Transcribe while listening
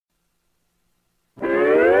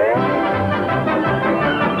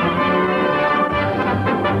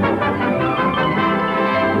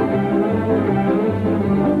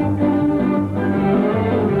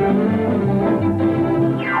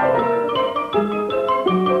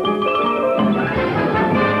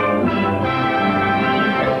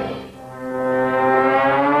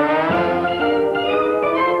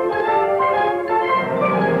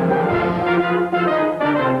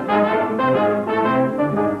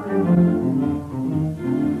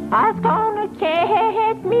I was gonna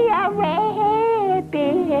catch me a rabbit.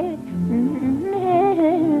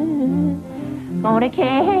 Gonna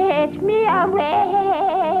catch me a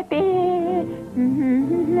rabbit.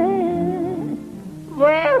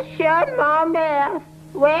 Well, shut my mouth.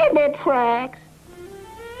 Rabbit tracks.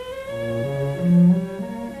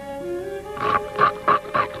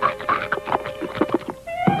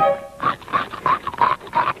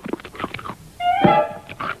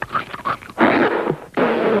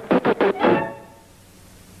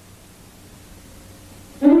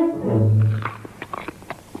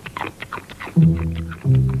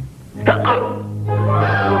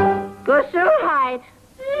 Heights.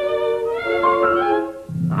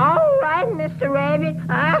 All right, Mr. Rabbit,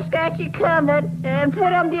 I've got you covered.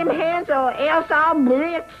 Put up them hands or else I'll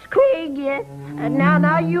blitzkrieg you.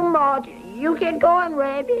 Now you march. You get going,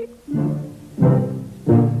 Rabbit.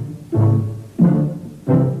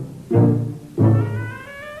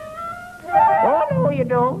 Oh, no, you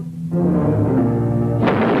don't.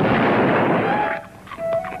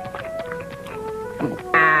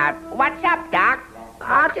 What's up, Doc?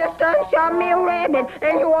 I just done shot me a rabbit,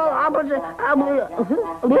 and you all opposite.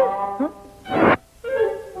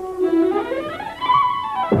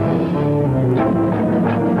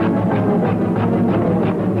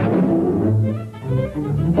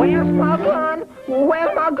 Where's my gun?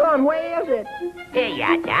 Where's my gun? Where is it? Here you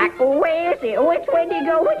are, Doc. Where is it? Which way did he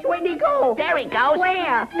go? Which way did he go? There he goes.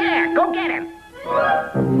 Where? There, go get him.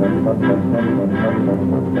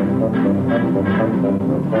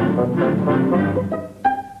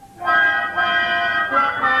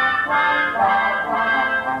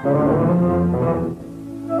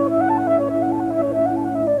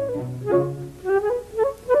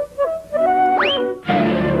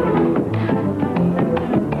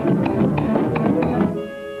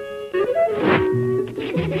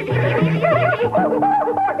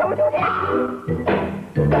 Don't do that.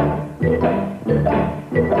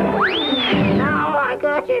 Now I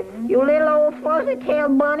got you, you little old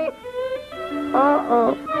fuzzy-tailed bunny.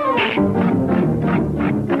 Uh-oh.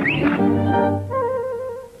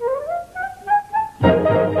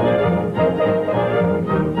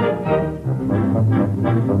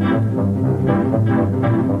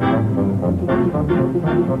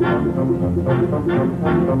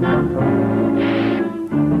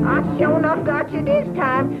 I sure enough got you this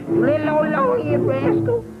time, you little old long-eared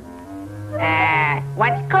rascal.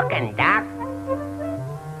 What's cooking, Doc?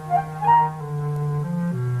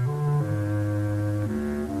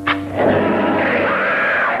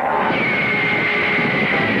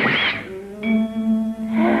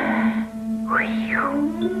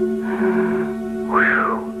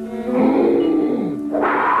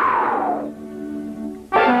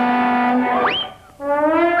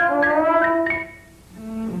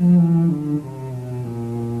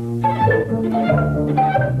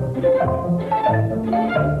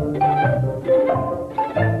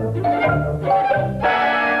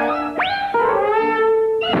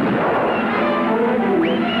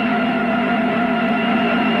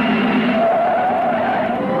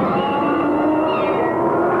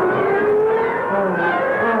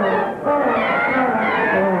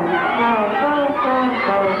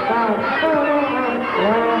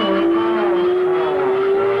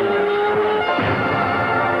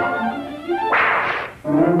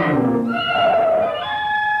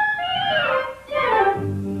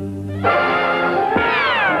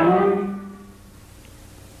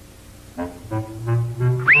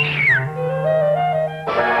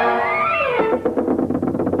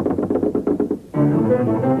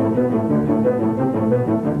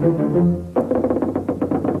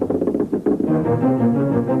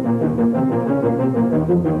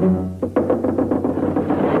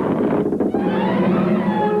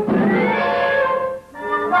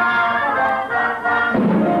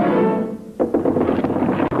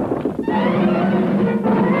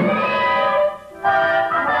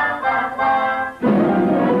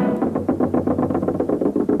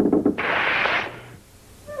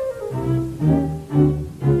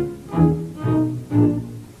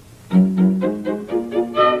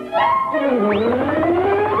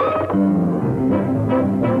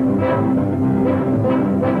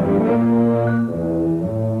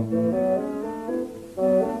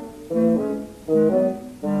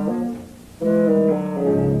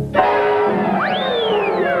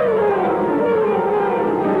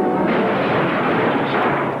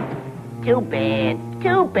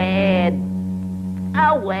 Too bad.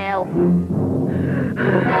 Oh, well.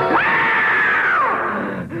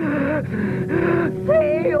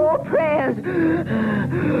 Say your prayers,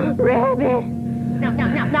 Rabbit.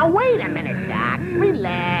 Now, wait a minute, Doc.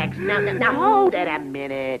 Relax. Now hold it a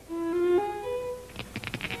minute.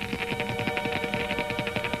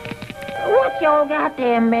 What y'all got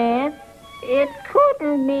there, man? It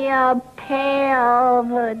couldn't be a pair of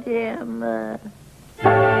them.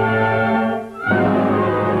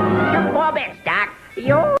 4 bits, Doc.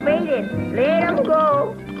 You beat it. Let 'em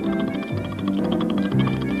go.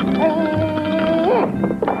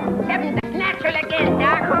 7 natural again,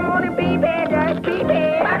 Doc. Come on and be bad, Dice. Be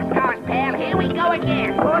bad. Boxcars, pal. Here we go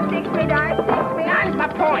again. Oh, 6 me, Dice. 6 me. Nine's my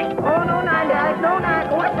point. Oh, no, 9, Dice. No, 9.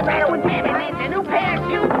 What's the matter with you? Damn it, it's a new pair of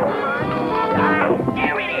shoes.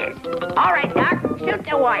 There it is. All right, Doc. Shoot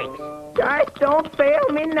the wipes. Dice, don't fail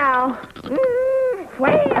me now.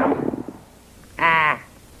 Well.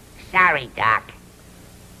 Sorry, Doc.